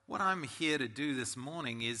what I'm here to do this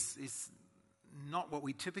morning is not what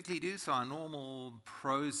we typically do. So our normal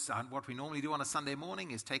prose, what we normally do on a Sunday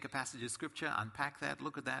morning is take a passage of Scripture, unpack that,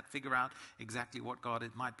 look at that, figure out exactly what God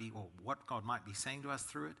it might be, or what God might be saying to us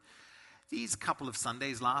through it. These couple of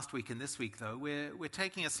Sundays, last week and this week, though, we're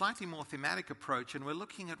taking a slightly more thematic approach, and we're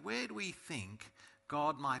looking at where do we think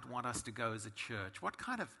God might want us to go as a church? What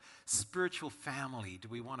kind of spiritual family do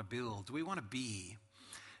we want to build? Do we want to be?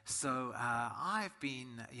 So I've been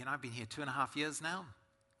here 2.5 years now,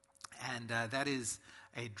 and that is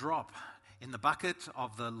a drop in the bucket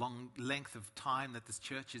of the long length of time that this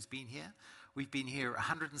church has been here. We've been here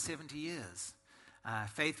 170 years.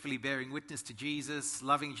 Faithfully bearing witness to Jesus,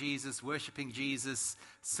 loving Jesus, worshiping Jesus,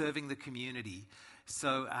 serving the community.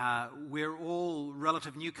 So we're all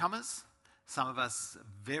relative newcomers. Some of us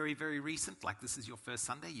very, very recent, like this is your first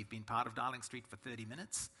Sunday. You've been part of Darling Street for 30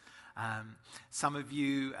 minutes. Some of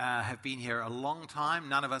you have been here a long time.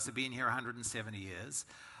 None of us have been here 170 years.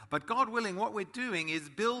 But God willing, what we're doing is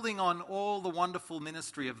building on all the wonderful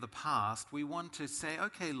ministry of the past. We want to say,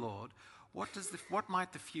 okay, Lord, what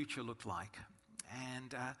might the future look like?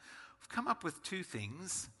 And we've come up with two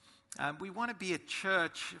things. We want to be a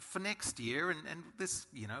church for next year, and this,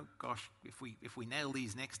 if we nail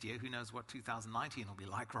these next year, who knows what 2019 will be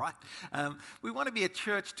like, right? We want to be a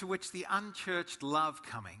church to which the unchurched love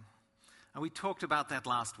coming. And we talked about that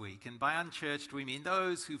last week. And by unchurched, we mean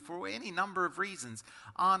those who, for any number of reasons,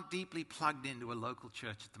 aren't deeply plugged into a local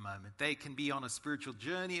church at the moment. They can be on a spiritual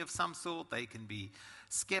journey of some sort. They can be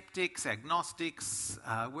skeptics, agnostics,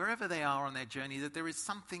 wherever they are on their journey, that there is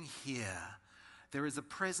something here. There is a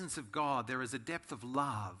presence of God. There is a depth of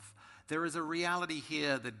love. There is a reality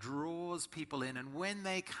here that draws people in, and when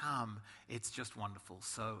they come, it's just wonderful.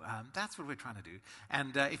 So that's what we're trying to do.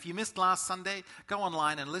 And if you missed last Sunday, go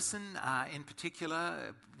online and listen. In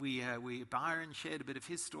particular, Byron shared a bit of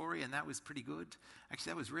his story, and that was pretty good.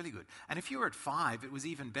 Actually, that was really good. And if you were at 5, it was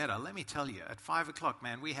even better. Let me tell you, at 5 o'clock,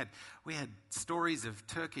 man, we had stories of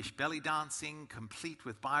Turkish belly dancing, complete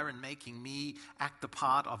with Byron making me act the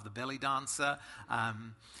part of the belly dancer.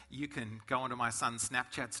 You can go onto my son's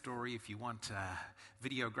Snapchat story if you want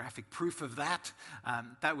videographic proof of that.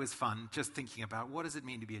 That was fun, just thinking about what does it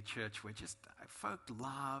mean to be a church where just folk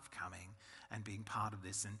love coming and being part of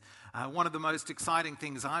this. And one of the most exciting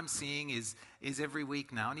things I'm seeing is every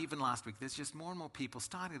week now, and even last week, there's just more and more people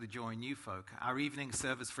starting to join new folk. Our evening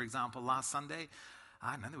service, for example, last Sunday,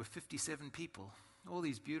 I don't know, there were 57 people. All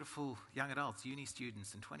these beautiful young adults, uni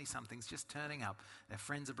students and 20-somethings just turning up. Their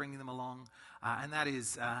friends are bringing them along. And that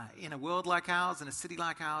is, in a world like ours, in a city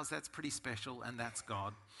like ours, that's pretty special, and that's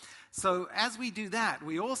God. So as we do that,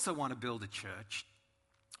 we also want to build a church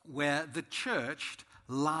where the churched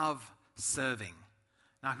love serving.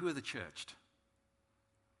 Now, who are the churched?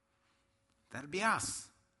 That'd be us.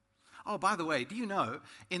 Oh, by the way, do you know,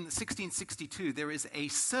 in 1662, there is a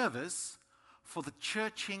service for the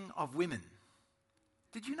churching of women.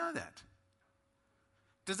 Did you know that?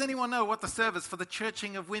 Does anyone know what the service for the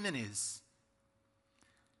churching of women is?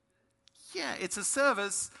 Yeah, it's a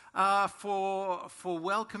service for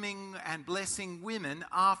welcoming and blessing women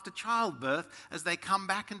after childbirth as they come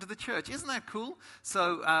back into the church. Isn't that cool?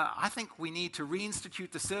 So I think we need to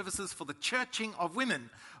reinstitute the services for the churching of women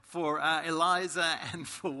for Eliza and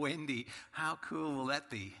for Wendy. How cool will that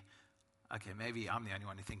be? Okay, maybe I'm the only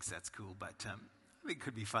one who thinks that's cool, but I think it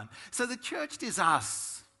could be fun. So the church is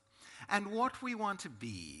us. And what we want to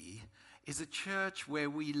be is a church where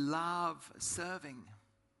we love serving.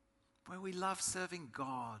 Where we love serving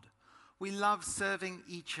God. We love serving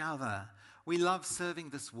each other. We love serving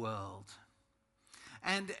this world.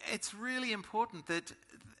 And it's really important that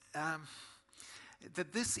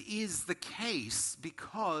this is the case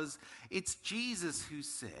because it's Jesus who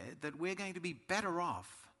said that we're going to be better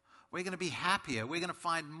off. We're going to be happier. We're going to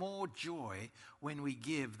find more joy when we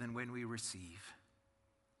give than when we receive.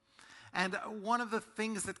 And one of the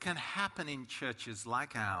things that can happen in churches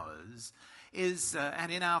like ours is,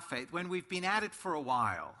 and in our faith, when we've been at it for a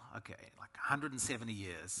while, okay, like 170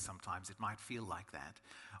 years, sometimes it might feel like that.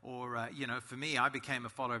 Or, for me, I became a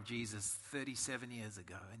follower of Jesus 37 years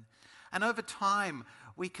ago. And over time,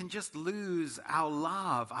 we can just lose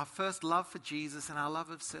our first love for Jesus and our love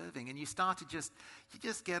of serving. And you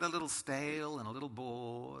just get a little stale and a little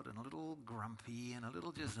bored and a little grumpy and a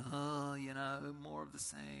little just, more of the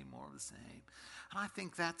same. And I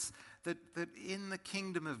think that in the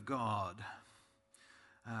kingdom of God,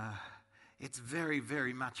 it's very,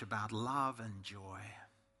 very much about love and joy.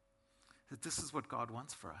 That this is what God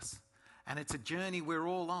wants for us. And it's a journey we're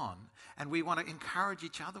all on. And we want to encourage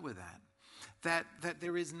each other with that. That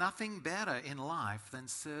there is nothing better in life than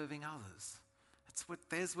serving others.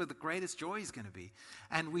 There's where the greatest joy is going to be.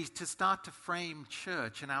 And to start to frame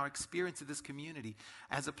church and our experience of this community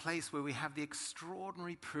as a place where we have the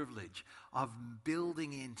extraordinary privilege of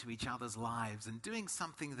building into each other's lives and doing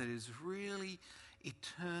something that is really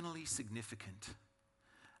eternally significant.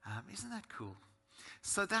 Isn't that cool?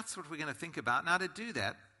 So that's what we're going to think about. Now, to do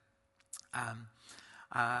that,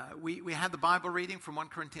 we had the Bible reading from 1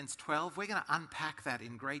 Corinthians 12. We're going to unpack that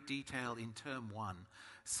in great detail in term 1.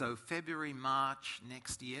 So February, March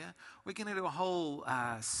next year, we're going to do a whole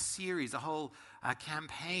series, a whole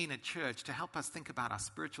campaign at church to help us think about our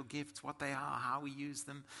spiritual gifts, what they are, how we use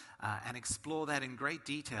them, and explore that in great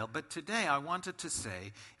detail. But today I wanted to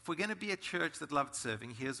say, if we're going to be a church that loved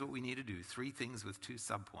serving, here's what we need to do. 3 things with 2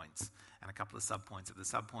 subpoints, and a couple of subpoints of the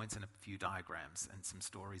subpoints, and a few diagrams, and some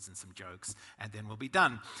stories and some jokes, and then we'll be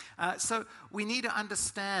done. So we need to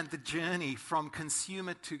understand the journey from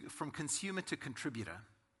consumer to contributor.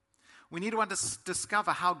 We need to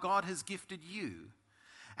discover how God has gifted you,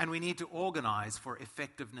 and we need to organize for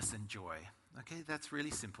effectiveness and joy. Okay, that's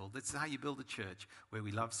really simple. That's how you build a church where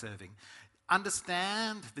we love serving.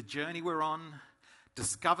 Understand the journey we're on,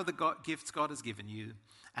 discover the gifts God has given you,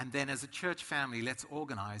 and then as a church family, let's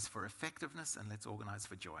organize for effectiveness and let's organize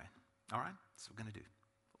for joy. All right, that's what we're going to do.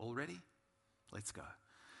 All ready? Let's go.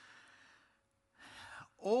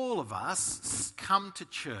 All of us come to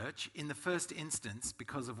church in the first instance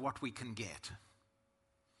because of what we can get.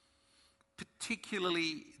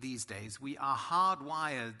 Particularly these days, we are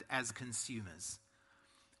hardwired as consumers.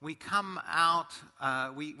 We come out,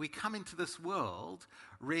 we come into this world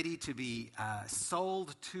ready to be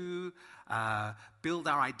sold to, build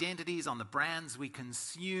our identities on the brands we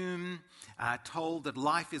consume, told that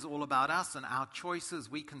life is all about us and our choices.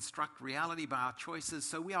 We construct reality by our choices.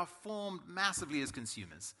 So we are formed massively as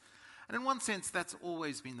consumers. And in one sense, that's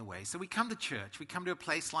always been the way. So we come to church, we come to a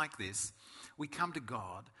place like this, we come to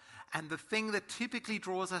God, and the thing that typically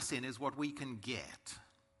draws us in is what we can get.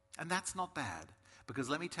 And that's not bad. Because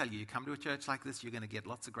let me tell you, you come to a church like this, you're going to get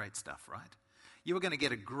lots of great stuff, right? You are going to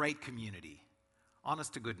get a great community.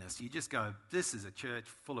 Honest to goodness. You just go, this is a church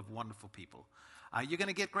full of wonderful people. You're going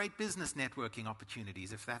to get great business networking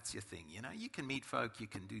opportunities if that's your thing. You know, you can meet folk you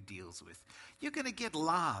can do deals with. You're going to get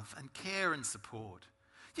love and care and support.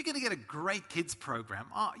 You're going to get a great kids program.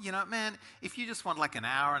 Oh, you know, man, if you just want like an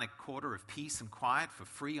hour and a quarter of peace and quiet for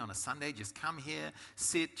free on a Sunday, just come here,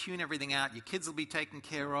 sit, tune everything out. Your kids will be taken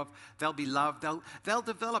care of. They'll be loved. They'll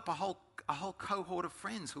develop a whole cohort of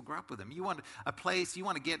friends who'll grow up with them. You want a place, you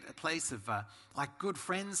want to get a place of like good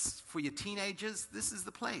friends for your teenagers. This is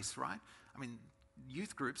the place, right? I mean,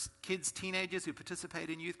 youth groups, kids, teenagers who participate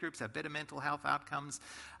in youth groups have better mental health outcomes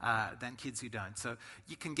than kids who don't. So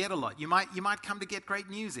you can get a lot. You might come to get great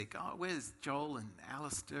music. Oh, where's Joel and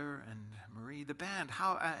Alistair and Marie, the band?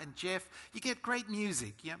 And Jeff? You get great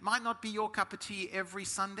music. It might not be your cup of tea every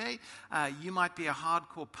Sunday. You might be a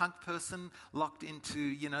hardcore punk person locked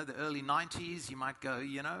into, the early 90s. You might go,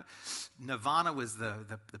 Nirvana was the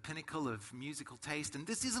pinnacle of musical taste, and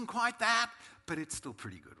this isn't quite that, but it's still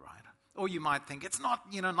pretty good, right? Or you might think it's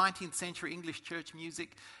not, 19th century English church music.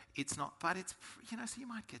 It's not, but it's, so you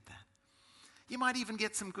might get that. You might even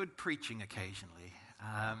get some good preaching occasionally.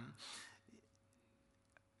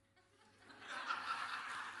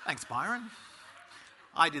 Thanks, Byron.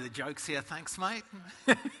 I do the jokes here. Thanks, mate.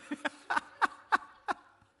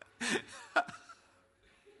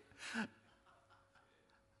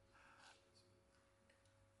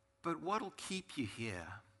 But what'll keep you here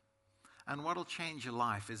and what'll change your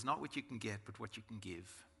life is not what you can get, but what you can give.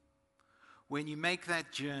 When you make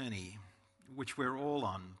that journey, which we're all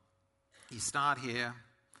on, you start here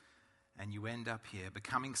and you end up here,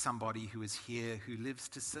 becoming somebody who is here, who lives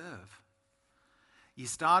to serve. You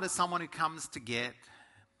start as someone who comes to get,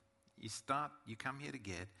 you come here to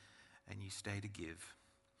get, and you stay to give.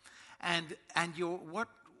 And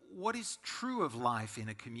what is true of life in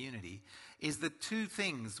a community is that two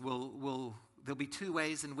things there'll be two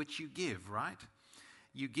ways in which you give, right?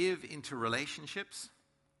 You give into relationships,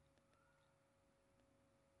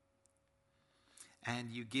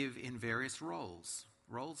 and you give in various roles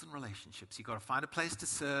and relationships. You've got to find a place to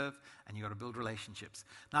serve, and you've got to build relationships.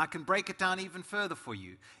 Now, I can break it down even further for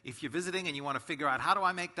you. If you're visiting and you want to figure out, how do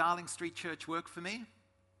I make Darling Street Church work for me?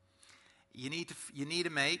 You need to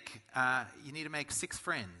make 6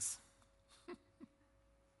 friends.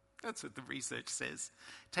 That's what the research says.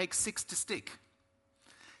 Takes 6 to stick.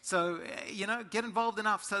 So, get involved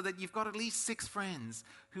enough so that you've got at least 6 friends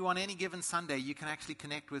who on any given Sunday you can actually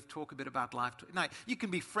connect with, talk a bit about life. Now, you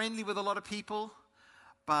can be friendly with a lot of people,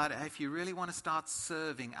 But if you really want to start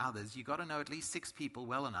serving others, you've got to know at least 6 people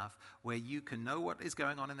well enough where you can know what is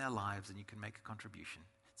going on in their lives and you can make a contribution.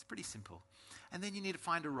 It's pretty simple. And then you need to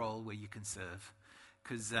find a role where you can serve.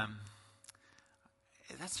 Because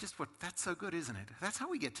that's so good, isn't it? That's how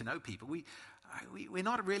we get to know people. We're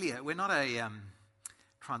not a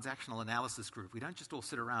transactional analysis group. We don't just all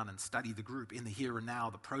sit around and study the group in the here and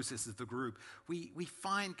now, the processes of the group. We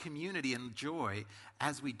find community and joy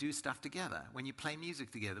as we do stuff together. When you play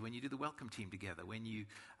music together, when you do the welcome team together, when you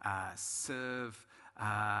serve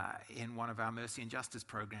in one of our mercy and justice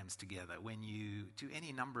programs together, when you do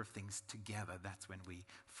any number of things together, that's when we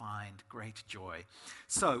find great joy.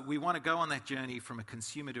 So we want to go on that journey from a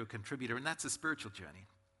consumer to a contributor, and that's a spiritual journey.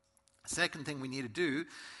 Second thing we need to do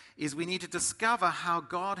is we need to discover how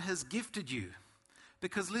God has gifted you.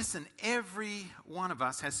 Because listen, every one of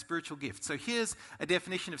us has spiritual gifts. So here's a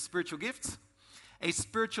definition of spiritual gifts. A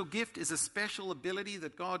spiritual gift is a special ability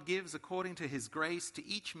that God gives according to his grace to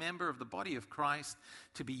each member of the body of Christ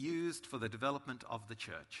to be used for the development of the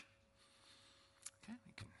church. Okay,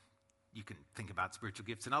 you can think about spiritual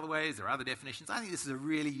gifts in other ways. There are other definitions. I think this is a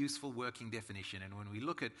really useful working definition. And when we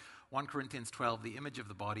look at 1 Corinthians 12, the image of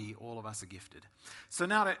the body, all of us are gifted. So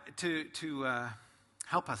now to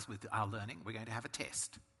help us with our learning, we're going to have a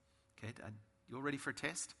test. Okay, you all ready for a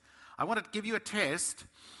test? I want to give you a test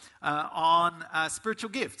on spiritual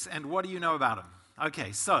gifts. And what do you know about them?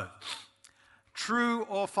 Okay, so true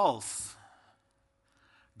or false?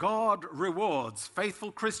 God rewards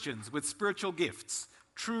faithful Christians with spiritual gifts.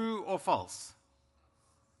 True or false?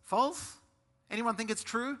 False? Anyone think it's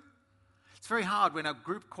true? It's very hard when a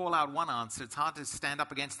group call out one answer. It's hard to stand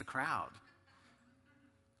up against the crowd.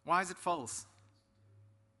 Why is it false?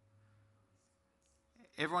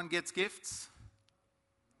 Everyone gets gifts?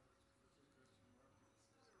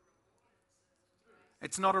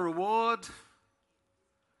 It's not a reward.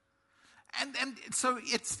 And so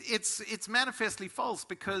it's manifestly false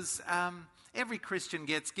because every Christian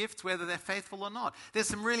gets gifts, whether they're faithful or not. There's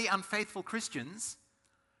some really unfaithful Christians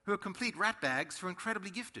who are complete ratbags who are incredibly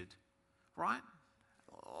gifted, right?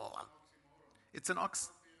 It's an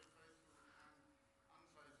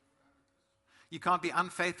You can't be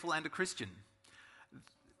unfaithful and a Christian.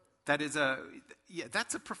 That's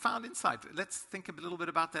a profound insight. Let's think a little bit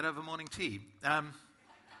about that over morning tea.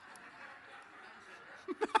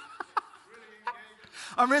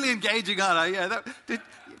 I'm really engaging, aren't I? Yeah.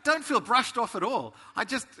 Don't feel brushed off at all.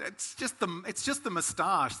 It's just the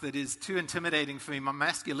moustache that is too intimidating for me. My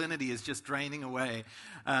masculinity is just draining away.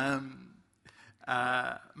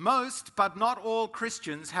 Most, but not all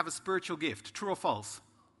Christians have a spiritual gift. True or false?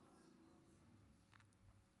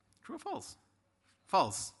 True or false?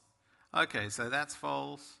 False. Okay, so that's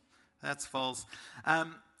false. That's false.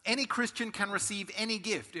 Any Christian can receive any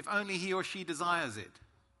gift if only he or she desires it.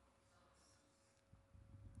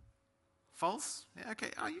 False? Yeah, okay.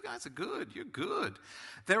 Oh, you guys are good. You're good.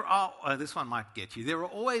 This one might get you. There are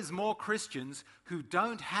always more Christians who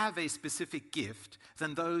don't have a specific gift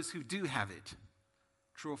than those who do have it.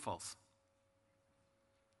 True or false?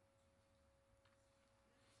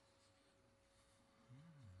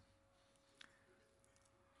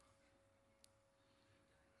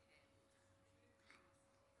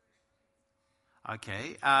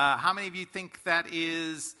 Okay. How many of you think that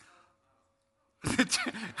is...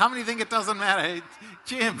 How many think it doesn't matter?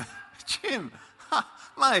 Jim,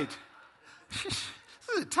 mate. This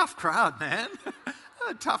is a tough crowd, man.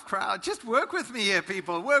 A tough crowd. Just work with me here,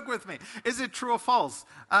 people. Work with me. Is it true or false?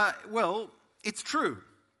 Well, it's true.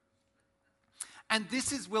 And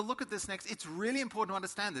we'll look at this next. It's really important to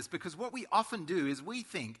understand this because what we often do is we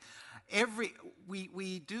think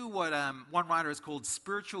we do what one writer has called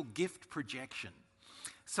spiritual gift projection.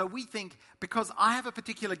 So we think, because I have a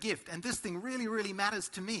particular gift and this thing really, really matters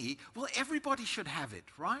to me, well, everybody should have it,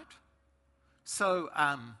 right? So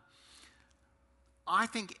I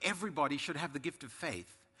think everybody should have the gift of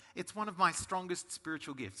faith. It's one of my strongest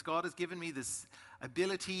spiritual gifts. God has given me this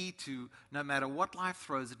ability to, no matter what life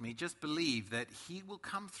throws at me, just believe that He will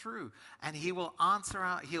come through and He will answer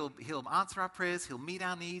He'll answer our prayers. He'll meet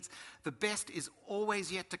our needs. The best is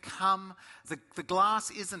always yet to come. The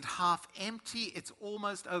glass isn't half empty. It's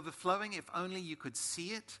almost overflowing. If only you could see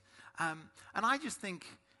it. And I just think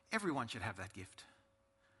everyone should have that gift.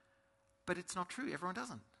 But it's not true. Everyone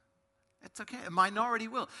doesn't. It's okay. A minority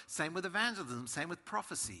will. Same with evangelism. Same with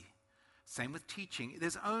prophecy. Same with teaching.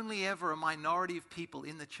 There's only ever a minority of people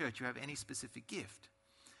in the church who have any specific gift.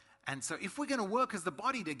 And so if we're going to work as the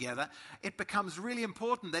body together, it becomes really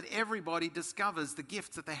important that everybody discovers the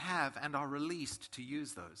gifts that they have and are released to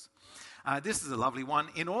use those. This is a lovely one.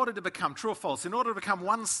 In order to become, true or false, in order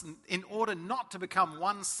not to become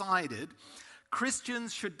one-sided,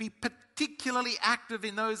 Christians should be particularly active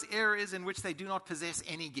in those areas in which they do not possess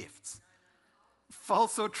any gifts.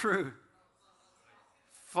 False or true?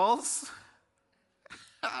 False?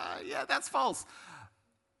 Yeah, that's false.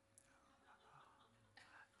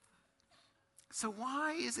 So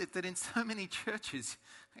why is it that in so many churches,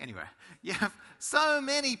 anyway, you have so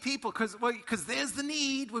many people, because there's the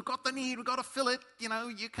need, we've got to fill it,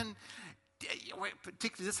 you can,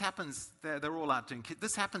 particularly this happens, they're all out doing kids,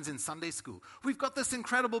 this happens in Sunday school. We've got this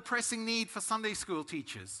incredible pressing need for Sunday school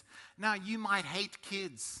teachers. Now, you might hate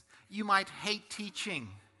kids, you might hate teaching.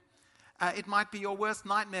 It might be your worst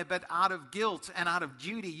nightmare, but out of guilt and out of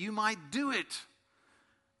duty, you might do it.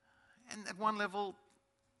 And at one level,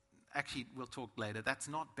 actually, we'll talk later, that's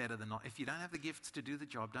not better than not. If you don't have the gifts to do the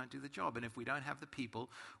job, don't do the job. And if we don't have the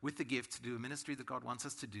people with the gifts to do a ministry that God wants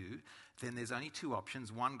us to do, then there's only two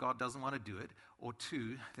options. One, God doesn't want to do it. Or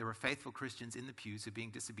two, there are faithful Christians in the pews who are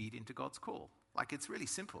being disobedient to God's call. Like, it's really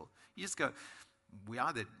simple. You just go,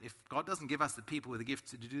 if God doesn't give us the people with the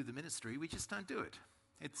gifts to do the ministry, we just don't do it.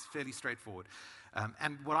 It's fairly straightforward.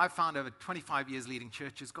 And what I've found over 25 years leading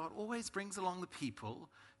churches, God always brings along the people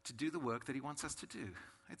to do the work that he wants us to do.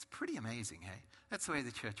 It's pretty amazing, hey? That's the way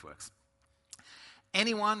the church works.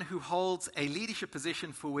 Anyone who holds a leadership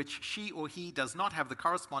position for which she or he does not have the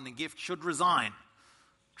corresponding gift should resign.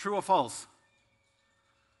 True or false?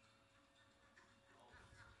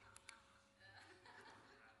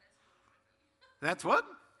 That's what?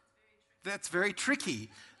 That's very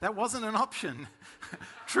tricky. That wasn't an option.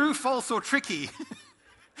 True, false, or tricky?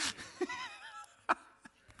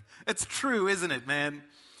 It's true, isn't it, man?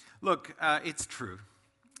 Look, it's true.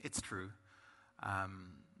 It's true.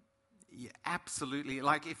 Yeah, absolutely.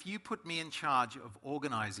 Like, if you put me in charge of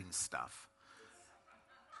organizing stuff,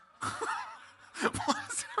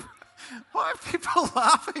 why are people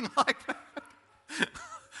laughing like that?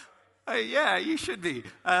 Yeah, you should be.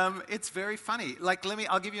 It's very funny. Like,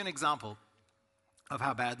 I'll give you an example of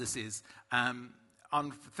how bad this is.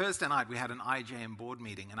 On Thursday night, we had an IJM board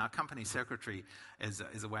meeting, and our company secretary is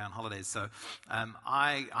away on holidays. So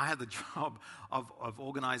I had the job of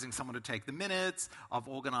organizing someone to take the minutes, of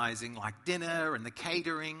organizing like dinner and the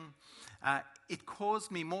catering. It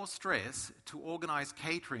caused me more stress to organize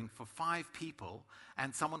catering for 5 people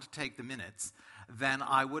and someone to take the minutes than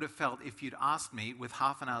I would have felt if you'd asked me with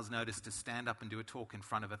half an hour's notice to stand up and do a talk in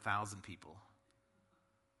front of 1,000 people.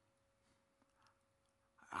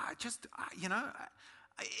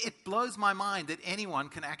 It blows my mind that anyone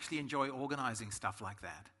can actually enjoy organizing stuff like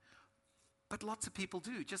that. But lots of people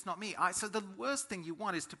do, just not me. So the worst thing you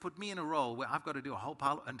want is to put me in a role where I've got to do a whole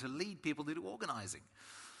pile and to lead people to do organizing.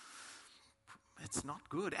 It's not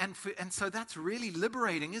good. And so that's really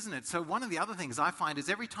liberating, isn't it? So one of the other things I find is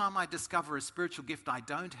every time I discover a spiritual gift I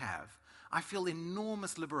don't have, I feel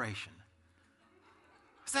enormous liberation.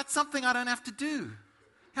 Is that something I don't have to do?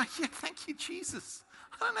 Yeah, thank you, Jesus.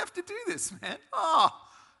 I don't have to do this, man. Oh,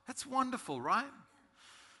 that's wonderful, right?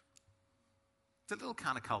 It's a little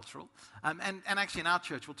countercultural. And actually in our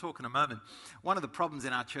church, we'll talk in a moment, one of the problems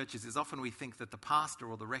in our churches is often we think that the pastor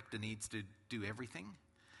or the rector needs to do everything.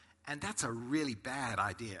 And that's a really bad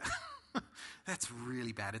idea. That's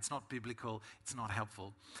really bad. It's not biblical. It's not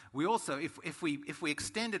helpful. We also, if we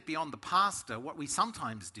extend it beyond the pastor, what we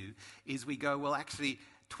sometimes do is we go, well, actually,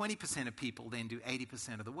 20% of people then do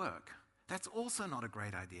 80% of the work. That's also not a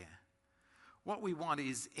great idea. What we want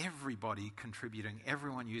is everybody contributing,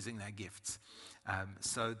 everyone using their gifts.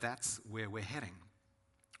 So that's where we're heading.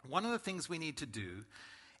 One of the things we need to do,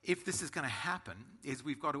 if this is going to happen, is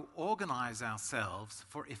we've got to organize ourselves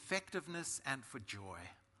for effectiveness and for joy.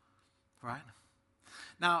 Right?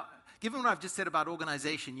 Now, given what I've just said about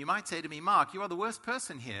organization, you might say to me, Mark, you are the worst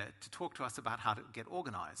person here to talk to us about how to get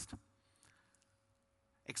organized.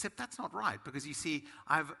 Except that's not right, because you see,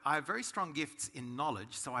 I have very strong gifts in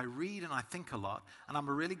knowledge, so I read and I think a lot, and I'm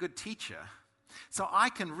a really good teacher. So I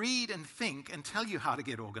can read and think and tell you how to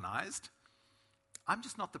get organized. I'm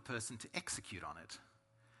just not the person to execute on it.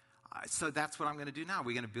 So that's what I'm going to do now.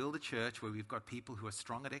 We're going to build a church where we've got people who are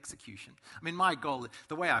strong at execution. I mean, my goal,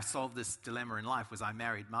 the way I solved this dilemma in life was I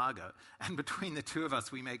married Margot, and between the two of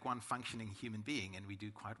us, we make one functioning human being, and we do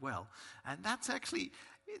quite well. And that's actually,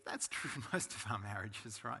 That's true in most of our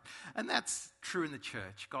marriages, right? And that's true in the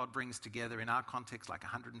church. God brings together, in our context, like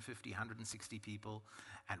 150, 160 people,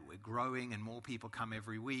 and we're growing and more people come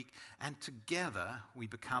every week. And together, we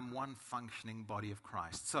become one functioning body of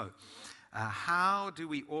Christ. So, how do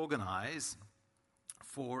we organize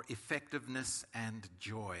for effectiveness and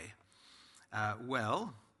joy?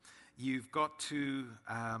 Well, you've got to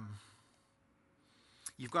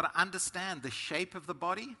understand the shape of the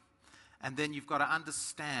body. And then you've got to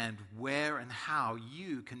understand where and how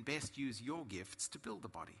you can best use your gifts to build the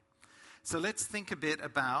body. So let's think a bit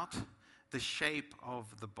about the shape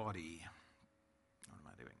of the body. What am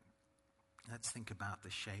I doing? Let's think about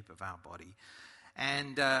the shape of our body.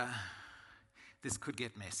 And this could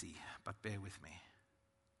get messy, but bear with me.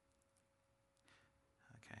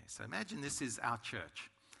 Okay, so imagine this is our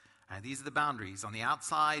church. These are the boundaries. On the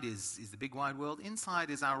outside is the big wide world.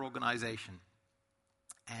 Inside is our organization.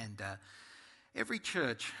 And every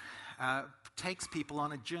church takes people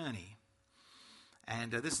on a journey.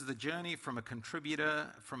 And this is the journey from a contributor,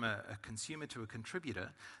 from a consumer to a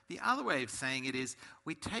contributor. The other way of saying it is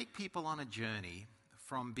we take people on a journey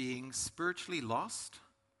from being spiritually lost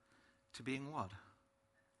to being what?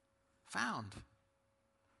 Found.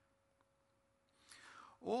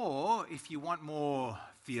 Or, if you want more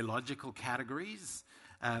theological categories,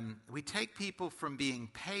 we take people from being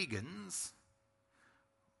pagans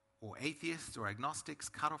or atheists or agnostics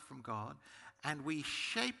cut off from God, and we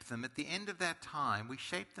shape them at the end of that time, we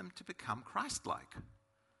shape them to become Christ-like,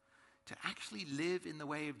 to actually live in the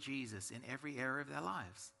way of Jesus in every area of their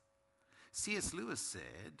lives. C.S. Lewis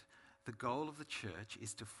said, the goal of the church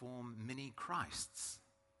is to form mini Christs.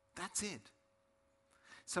 That's it.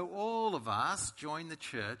 So all of us join the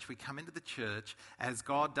church, we come into the church as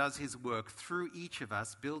God does his work through each of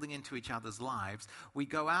us, building into each other's lives. We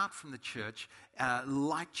go out from the church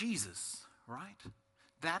like Jesus, right?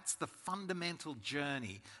 That's the fundamental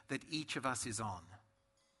journey that each of us is on.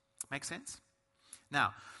 Make sense?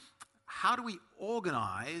 Now, how do we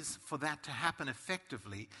organize for that to happen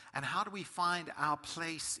effectively, and how do we find our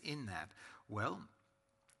place in that? Well,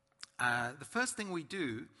 the first thing we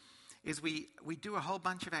do is we do a whole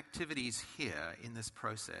bunch of activities here in this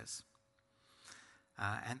process.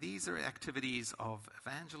 And these are activities of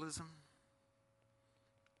evangelism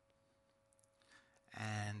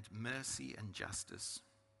and mercy and justice.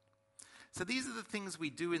 So these are the things we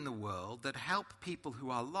do in the world that help people who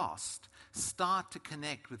are lost start to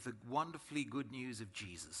connect with the wonderfully good news of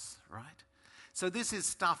Jesus, right? So this is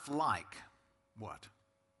stuff like what?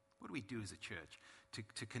 What do we do as a church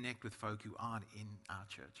to connect with folk who aren't in our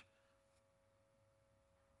church?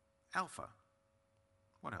 Alpha.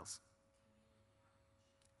 What else?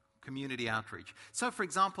 Community outreach. So, for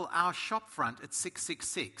example, our shop front at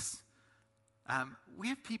 666, we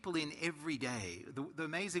have people in every day. The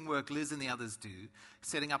amazing work Liz and the others do,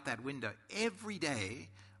 setting up that window. Every day,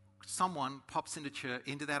 someone pops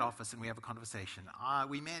into that office and we have a conversation.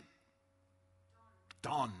 We met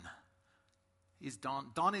Don.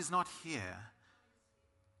 Don is not here.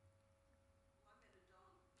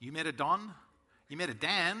 You met a Don? You met a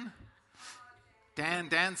Dan?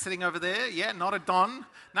 Dan sitting over there. Yeah, not a Don.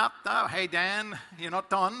 No, hey Dan, you're not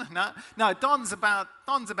Don. No, Don's about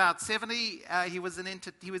 70. He was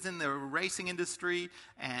in the racing industry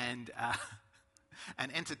and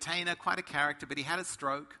an entertainer, quite a character, but he had a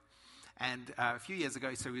stroke. And a few years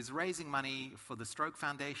ago, so he was raising money for the Stroke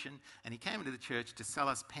Foundation, and he came into the church to sell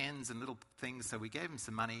us pens and little things, so we gave him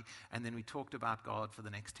some money, and then we talked about God for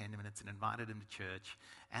the next 10 minutes and invited him to church.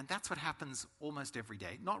 And that's what happens almost every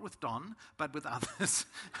day. Not with Don, but with others.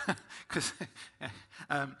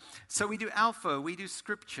 So we do Alpha, we do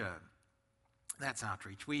Scripture. That's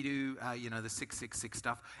outreach. We do, the 666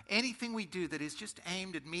 stuff. Anything we do that is just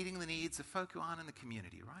aimed at meeting the needs of folk who aren't in the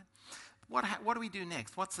community, right? What do we do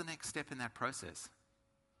next? What's the next step in that process?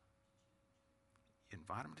 You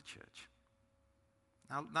invite them to church.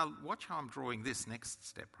 Now watch how I'm drawing this next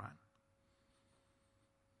step, right?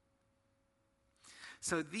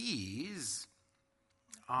 So these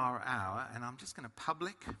are and I'm just going to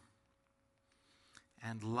public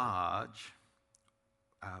and large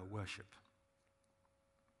worship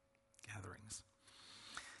gatherings.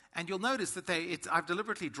 And you'll notice that I've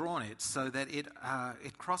deliberately drawn it so that it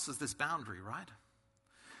crosses this boundary, right?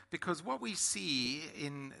 Because what we see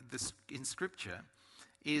in Scripture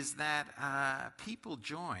is that people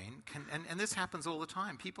join, and this happens all the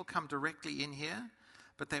time. People come directly in here,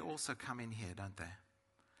 but they also come in here, don't they?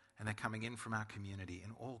 And they're coming in from our community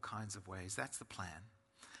in all kinds of ways. That's the plan.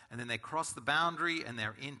 And then they cross the boundary and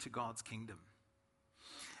they're into God's kingdom.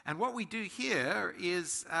 And what we do here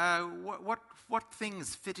is what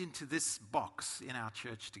things fit into this box in our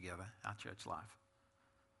church together, our church life?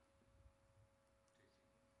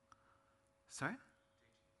 Sorry?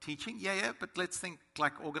 Teaching? Yeah, but let's think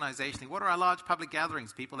like organizationally. What are our large public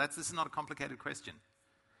gatherings, people? This is not a complicated question.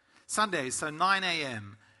 Sundays, so 9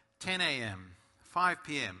 a.m., 10 a.m., 5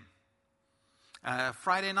 p.m.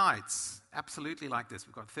 Friday nights, absolutely like this.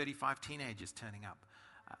 We've got 35 teenagers turning up.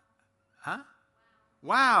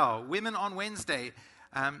 Wow, women on Wednesday.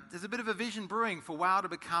 There's a bit of a vision brewing for WOW to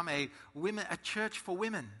become a church for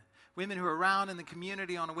women. Women who are around in the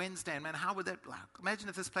community on a Wednesday. And man, how would that, imagine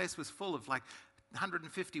if this place was full of like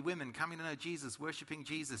 150 women coming to know Jesus, worshiping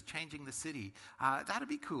Jesus, changing the city. That'd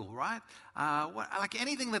be cool, right? Like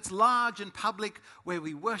anything that's large and public, where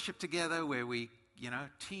we worship together, where we,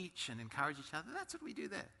 teach and encourage each other. That's what we do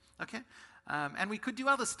there, okay? And we could do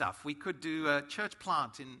other stuff. We could do a church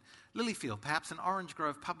plant in Lilyfield, perhaps an Orange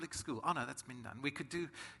Grove public school. Oh no, that's been done. We could do,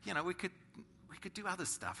 we could do other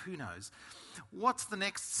stuff. Who knows? What's the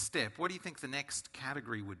next step? What do you think the next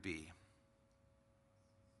category would be?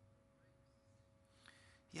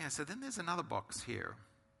 Yeah, so then there's another box here.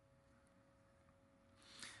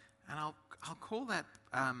 And I'll call that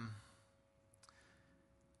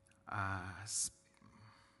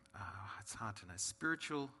it's hard to know,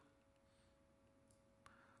 spiritual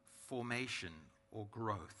formation or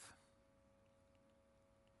growth.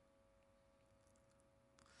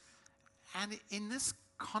 And in this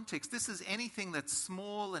context, this is anything that's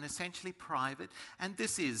small and essentially private, and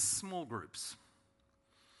this is small groups.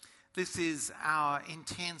 This is our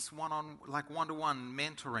intense one-to-one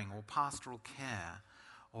mentoring or pastoral care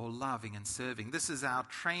or loving and serving. This is our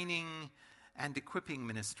training and equipping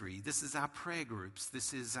ministry. This is our prayer groups.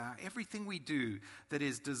 This is everything we do that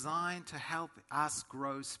is designed to help us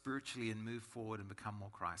grow spiritually and move forward and become more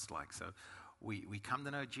Christ-like. So we come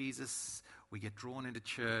to know Jesus, we get drawn into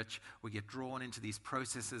church, we get drawn into these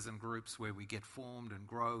processes and groups where we get formed and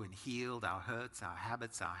grow and healed. Our hurts, our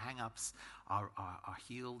habits, our hang-ups are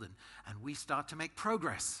healed, and we start to make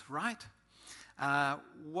progress, right?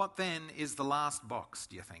 What then is the last box,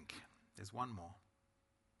 do you think? There's one more.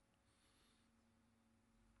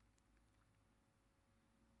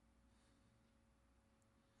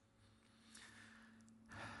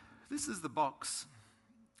 This is the box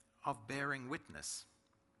of bearing witness.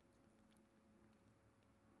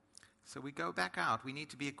 So we go back out. We need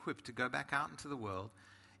to be equipped to go back out into the world,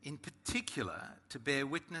 in particular to bear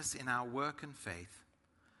witness in our work and faith,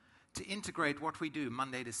 to integrate what we do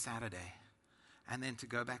Monday to Saturday, and then to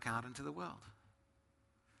go back out into the world.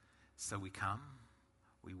 So we come,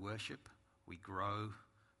 we worship, we grow,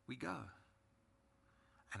 we go.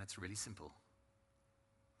 And it's really simple.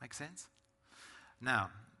 Make sense?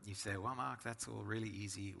 Now, you say, well, Mark, that's all really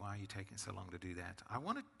easy. Why are you taking so long to do that?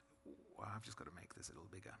 I've just got to make this a little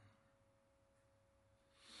bigger.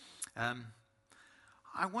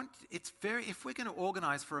 If we're going to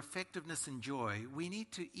organize for effectiveness and joy, we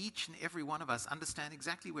need to, each and every one of us, understand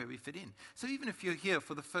exactly where we fit in. So even if you're here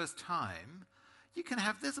for the first time,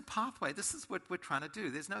 there's a pathway. This is what we're trying to do.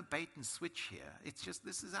 There's no bait and switch here. It's just,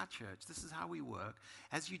 this is our church. This is how we work.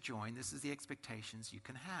 As you join, this is the expectations you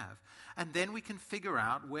can have. And then we can figure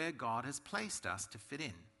out where God has placed us to fit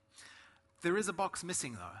in. There is a box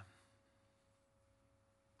missing, though.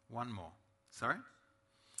 One more. Sorry?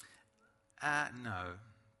 No.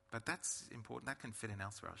 But that's important. That can fit in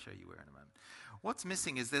elsewhere. I'll show you where in a moment. What's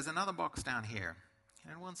missing is there's another box down here.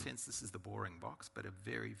 In one sense, this is the boring box, but a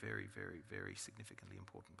very, very, very, very significantly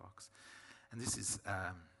important box. And this is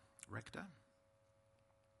rector.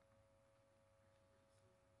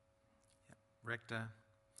 Yep. Rector,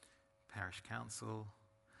 parish council,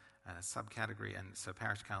 and a subcategory, and so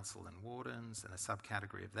parish council and wardens, and a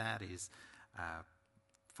subcategory of that is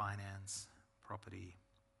finance, property.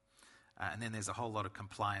 And then there's a whole lot of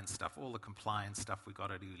compliance stuff. All the compliance stuff we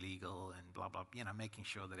got to do legal and blah, blah, making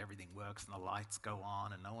sure that everything works and the lights go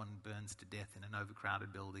on and no one burns to death in an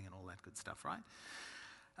overcrowded building and all that good stuff, right?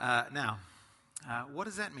 Now, what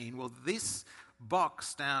does that mean? Well, this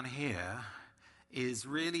box down here is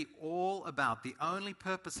really all about, the only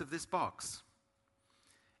purpose of this box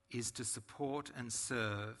is to support and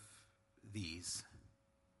serve these,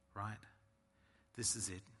 right? This is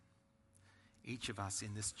it. Each of us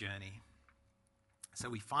in this journey. So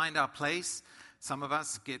we find our place. Some of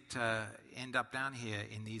us end up down here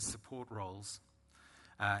in these support roles.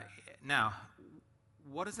 Now,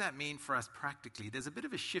 what does that mean for us practically? There's a bit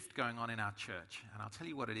of a shift going on in our church, and I'll tell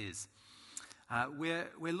you what it is. We're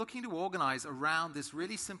looking to organize around this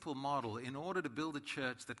really simple model in order to build a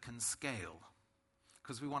church that can scale,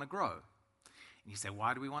 because we want to grow. And you say,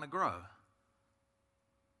 why do we want to grow?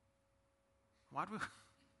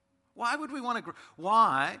 Why would we want to grow?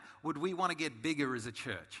 Why would we want to get bigger as a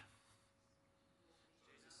church?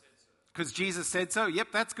 Because Jesus said so? Yep,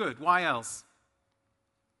 that's good. Why else?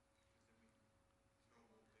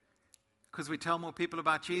 Because we tell more people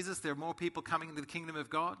about Jesus, there are more people coming into the kingdom of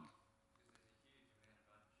God.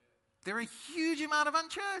 There are a huge amount of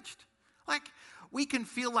unchurched. Like, we can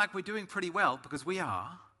feel like we're doing pretty well because we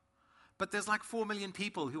are, but there's like 4 million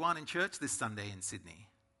people who aren't in church this Sunday in Sydney.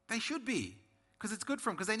 They should be, because it's good for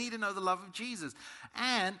them, because they need to know the love of Jesus.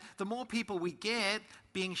 And the more people we get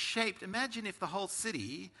being shaped, imagine if the whole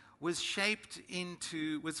city was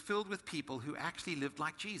filled with people who actually lived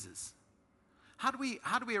like Jesus. How do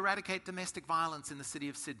we eradicate domestic violence in the city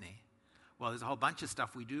of Sydney? Well, there's a whole bunch of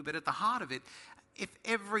stuff we do, but at the heart of it, if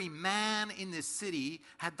every man in this city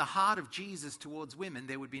had the heart of Jesus towards women,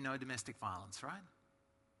 there would be no domestic violence, right?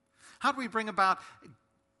 How do we bring about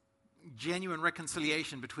genuine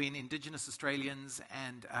reconciliation between Indigenous Australians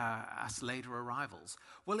and us later arrivals?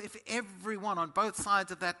 Well, if everyone on both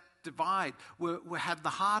sides of that divide had the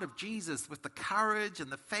heart of Jesus with the courage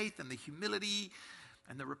and the faith and the humility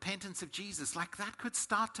and the repentance of Jesus, like that could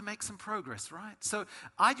start to make some progress, right? So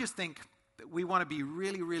I just think that we want to be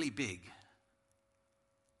really, really big.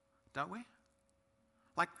 Don't we?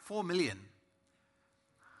 Like 4 million.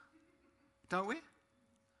 Don't we?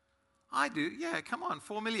 I do. Yeah, come on,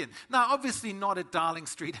 4 million. Now, obviously not at Darling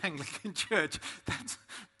Street Anglican Church.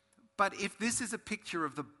 But if this is a picture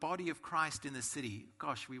of the body of Christ in the city,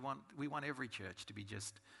 gosh, we want every church to be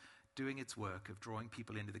just doing its work of drawing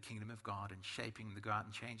people into the kingdom of God and shaping them to go out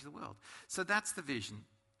and change the world. So that's the vision.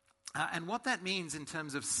 And what that means in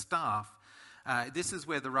terms of staff, this is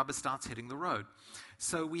where the rubber starts hitting the road.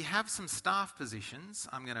 So we have some staff positions.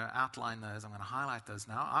 I'm going to outline those. I'm going to highlight those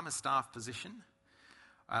now. I'm a staff position.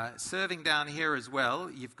 Serving down here as well,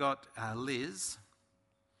 you've got Liz,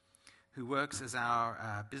 who works as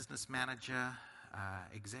our business manager,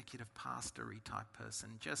 executive pastor-y type person,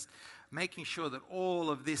 just making sure that all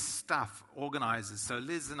of this stuff organizes. So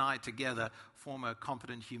Liz and I together form a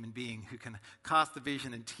competent human being who can cast the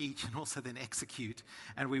vision and teach and also then execute.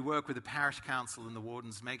 And we work with the parish council and the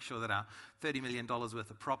wardens, make sure that our $30 million worth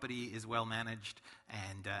of property is well managed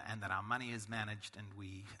and that our money is managed, and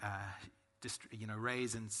we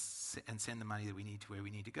raise and send the money that we need to where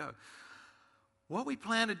we need to go. What we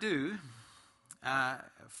plan to do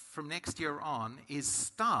from next year on is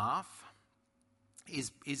staff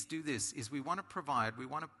is do this, is we want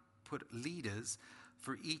to put leaders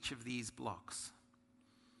for each of these blocks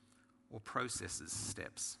or processes,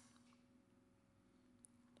 steps.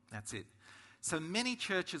 That's it. So many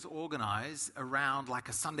churches organize around like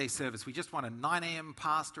a Sunday service. We just want a 9 a.m.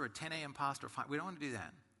 pastor, a 10 a.m. pastor. We don't want to do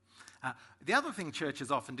that. The other thing churches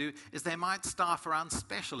often do is they might staff around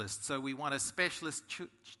specialists. So we want a specialist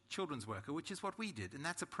children's worker, which is what we did. And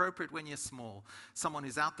that's appropriate when you're small. Someone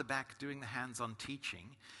who's out the back doing the hands-on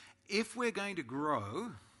teaching. If we're going to grow,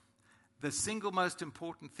 the single most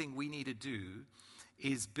important thing we need to do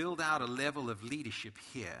is build out a level of leadership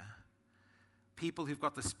here. People who've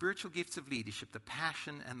got the spiritual gifts of leadership, the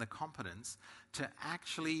passion and the competence to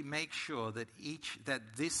actually make sure that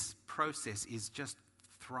this process is just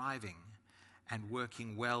thriving and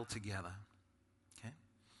working well together. Okay?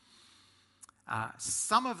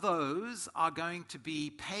 Some of those are going to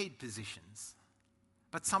be paid positions,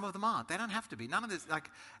 but some of them aren't. They don't have to be. None of this,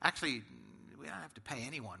 actually, we don't have to pay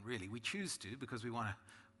anyone, really. We choose to because we want to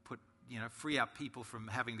free up people from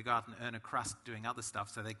having to go out and earn a crust doing other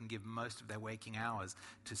stuff so they can give most of their waking hours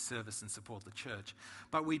to service and support the church.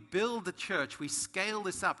 But we build the church, we scale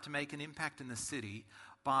this up to make an impact in the city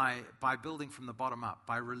by building from the bottom up,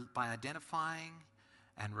 by identifying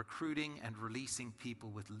and recruiting and releasing people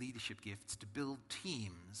with leadership gifts to build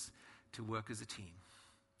teams to work as a team.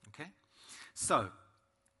 Okay? So,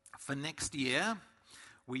 for next year,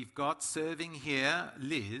 we've got serving here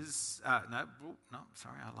Liz. I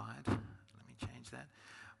lied. Let me change that.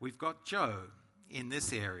 We've got Joe in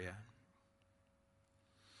this area,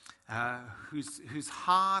 whose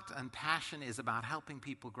heart and passion is about helping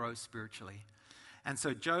people grow spiritually. And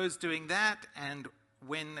so Joe's doing that, and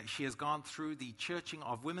when she has gone through the Churching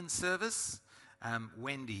of Women service,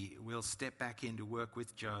 Wendy will step back in to work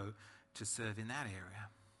with Joe to serve in that area.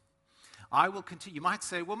 I will continue. You might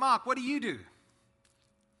say, well, Mark, what do you do?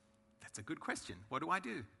 That's a good question. What do I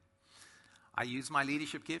do? I use my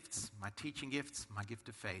leadership gifts, my teaching gifts, my gift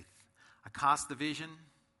of faith. I cast the vision.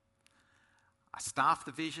 I staff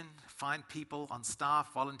the vision, find people on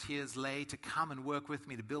staff, volunteers, lay, to come and work with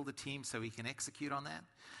me to build a team so we can execute on that.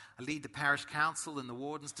 I lead the parish council and the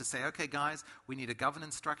wardens to say, okay, guys, we need a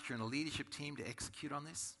governance structure and a leadership team to execute on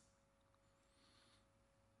this.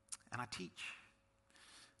 And I teach.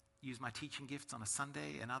 use my teaching gifts on a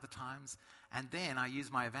Sunday and other times. And then I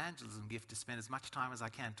use my evangelism gift to spend as much time as I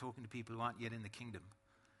can talking to people who aren't yet in the kingdom.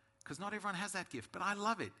 Because not everyone has that gift, but I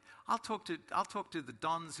love it. I'll talk to the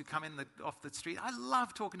dons who come in off the street. I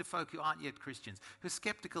love talking to folk who aren't yet Christians, who are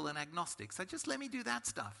skeptical and agnostic. So just let me do that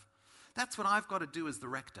stuff. That's what I've got to do as the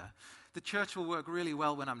rector. The church will work really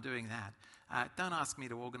well when I'm doing that. Don't ask me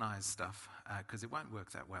to organize stuff, because it won't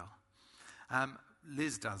work that well.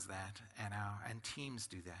 Liz does that, and teams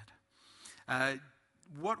do that.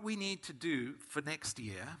 What we need to do for next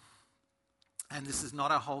year, and this is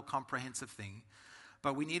not a whole comprehensive thing,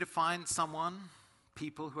 but we need to find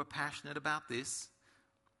people who are passionate about this.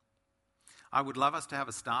 I would love us to have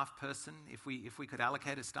a staff person, if we could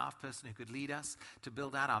allocate a staff person who could lead us to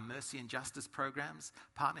build out our mercy and justice programs,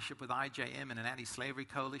 partnership with IJM and an anti-slavery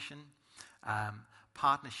coalition,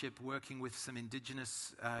 partnership working with some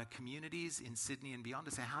Indigenous communities in Sydney and beyond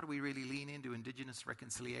to say, how do we really lean into Indigenous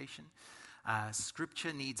reconciliation?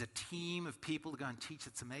 Scripture needs a team of people to go and teach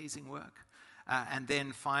its amazing work. And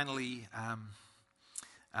then finally,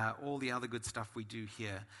 all the other good stuff we do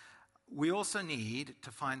here. We also need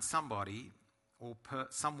to find somebody or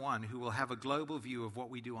someone who will have a global view of what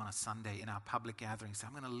we do on a Sunday in our public gatherings. So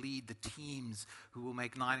I'm going to lead the teams who will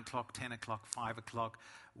make 9 o'clock, 10 o'clock, 5 o'clock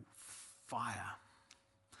fire.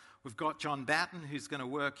 We've got John Batten, who's going to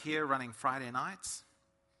work here running Friday nights,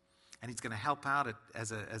 and he's going to help out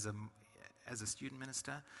as a student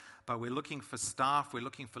minister. But we're looking for staff, we're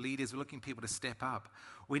looking for leaders, we're looking for people to step up.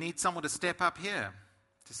 We need someone to step up here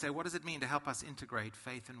to say, what does it mean to help us integrate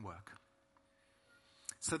faith and work?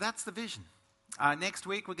 So that's the vision. Next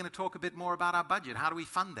week, we're going to talk a bit more about our budget. How do we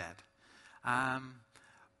fund that?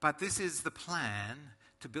 But this is the plan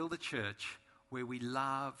to build a church where we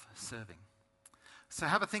love serving. So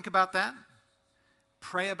have a think about that.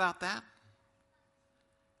 Pray about that.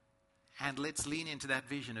 And let's lean into that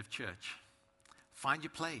vision of church. Find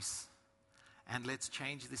your place. And let's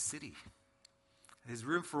change this city. There's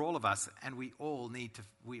room for all of us, and we all need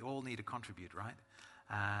to contribute, right?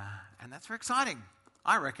 And that's very exciting,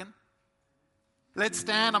 I reckon. Let's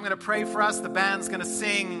stand. I'm going to pray for us. The band's going to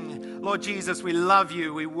sing. Lord Jesus, we love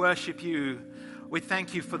you. We worship you. We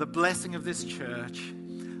thank you for the blessing of this church.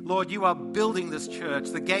 Lord, you are building this church.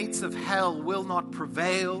 The gates of hell will not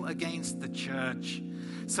prevail against the church.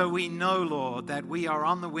 So we know, Lord, that we are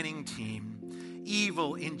on the winning team.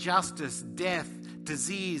 Evil, injustice, death,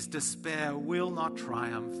 disease, despair will not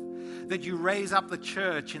triumph. That you raise up the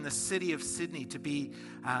church in the city of Sydney to be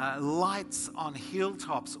lights on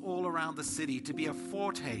hilltops all around the city, to be a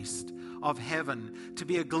foretaste of heaven, to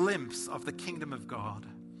be a glimpse of the kingdom of God.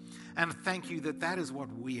 And thank you that is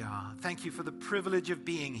what we are. Thank you for the privilege of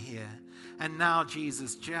being here. And now,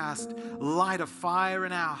 Jesus, just light a fire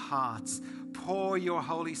in our hearts. Pour your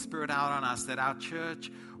Holy Spirit out on us, that our church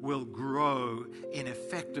will grow in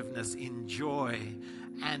effectiveness, in joy,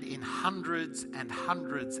 and in hundreds and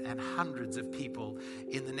hundreds and hundreds of people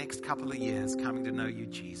in the next couple of years coming to know you,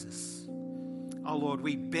 Jesus. Oh Lord,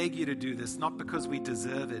 we beg you to do this, not because we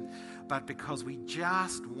deserve it, but because we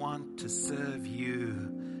just want to serve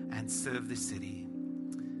you and serve the city.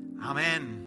 Amen.